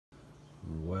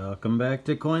Welcome back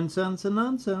to Coin Sense and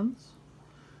Nonsense.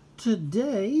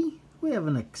 Today we have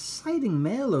an exciting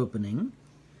mail opening,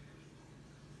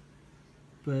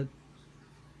 but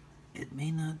it may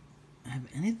not have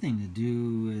anything to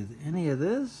do with any of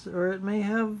this, or it may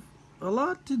have a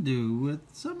lot to do with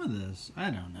some of this.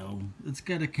 I don't know. It's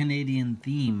got a Canadian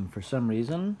theme for some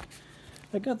reason.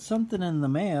 I got something in the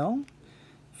mail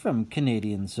from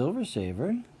Canadian Silver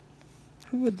Saver.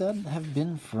 Who would that have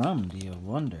been from, do you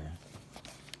wonder?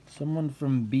 Someone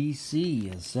from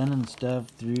BC is sending stuff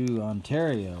through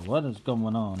Ontario. What is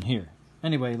going on here?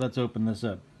 Anyway, let's open this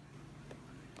up.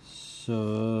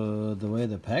 So, the way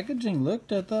the packaging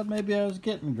looked, I thought maybe I was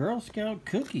getting Girl Scout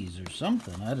cookies or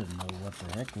something. I didn't know what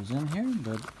the heck was in here,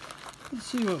 but let's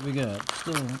see what we got.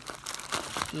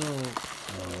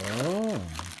 Oh,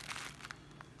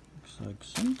 looks like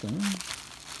something.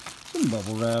 Some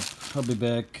bubble wrap. I'll be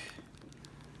back.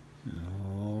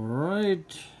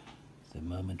 Alright, the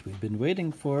moment we've been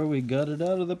waiting for, we got it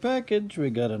out of the package. We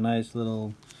got a nice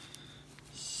little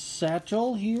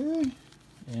satchel here,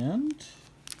 and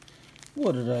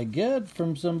what did I get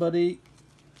from somebody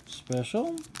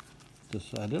special?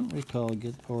 This, I don't recall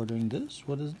ordering this.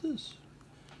 What is this?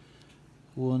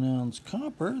 1 ounce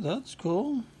copper, that's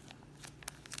cool.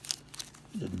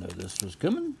 Didn't know this was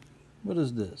coming. What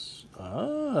is this?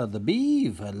 Ah, the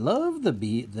beeve. I love the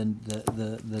beeve,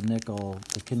 the nickel,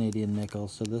 the Canadian nickel.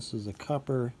 So this is a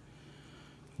copper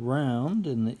round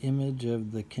in the image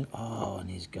of the oh, and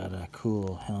he's got a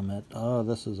cool helmet. Oh,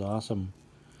 this is awesome.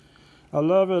 I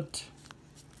love it.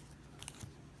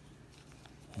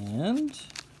 And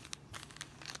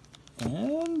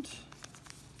what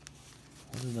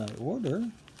did I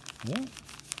order? Yeah.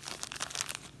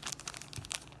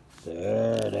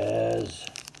 There it is.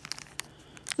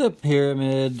 The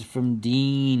pyramid from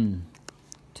Dean,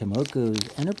 Tomoko's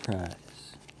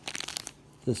Enterprize.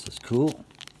 This is cool.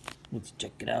 Let's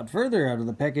check it out further out of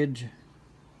the package.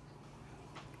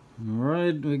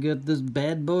 Alright, we got this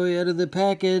bad boy out of the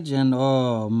package, and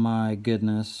oh my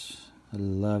goodness, I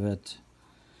love it.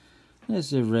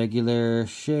 It's a regular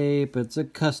shape, it's a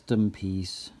custom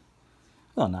piece.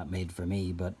 Well, not made for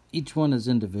me, but each one is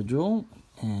individual,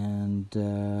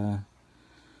 and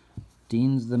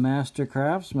Dean's the master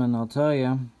craftsman, I'll tell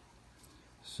you.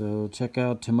 So check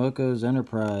out Tomoko's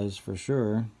Enterprise for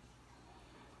sure.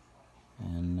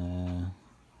 And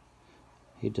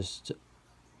he just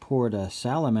poured a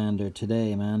salamander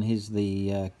today, man. He's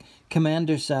the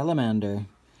Commander Salamander.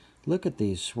 Look at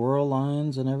these swirl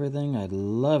lines and everything. I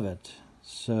love it.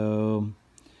 So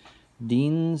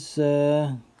Dean's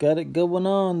got it going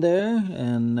on there,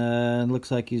 and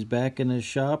looks like he's back in his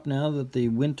shop now that the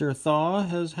winter thaw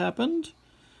has happened.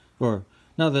 Or,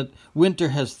 now that winter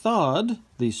has thawed,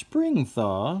 the spring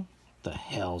thaw. What the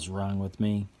hell's wrong with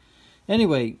me?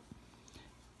 Anyway,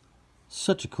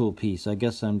 such a cool piece. I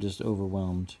guess I'm just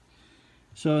overwhelmed.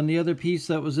 So, and the other piece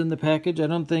that was in the package, I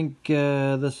don't think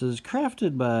this is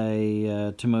crafted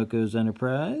by Tomoko's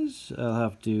Enterprise. I'll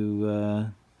have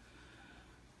to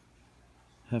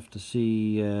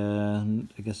see.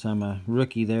 I guess I'm a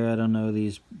rookie there. I don't know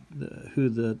who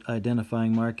the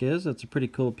identifying mark is. That's a pretty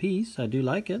cool piece. I do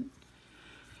like it.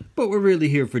 But we're really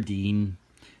here for Dean.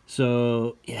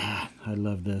 So yeah, I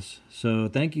love this. So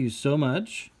thank you so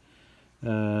much.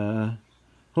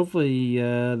 Hopefully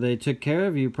they took care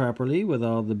of you properly with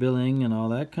all the billing and all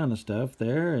that kind of stuff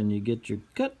there, and you get your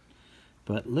cut.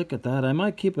 But look at that. I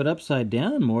might keep it upside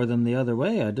down more than the other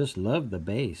way. I just love the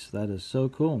base. That is so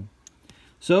cool.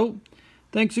 So,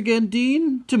 thanks again,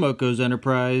 Dean, Tomoko's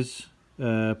Enterprise.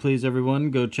 Please, everyone,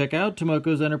 go check out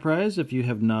Tomoko's Enterprise. If you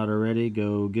have not already,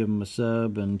 go give him a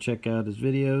sub and check out his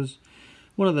videos.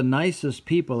 One of the nicest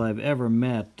people I've ever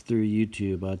met through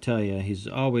YouTube, I'll tell you. He's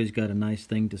always got a nice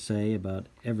thing to say about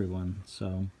everyone.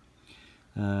 So,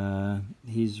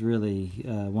 he's really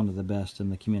one of the best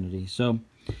in the community. So,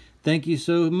 thank you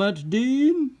so much,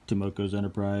 Dean, Tomoko's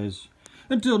Enterprise.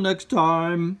 Until next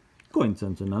time, Coin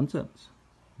Sense and Nonsense.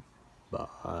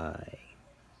 Bye.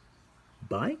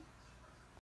 Bye?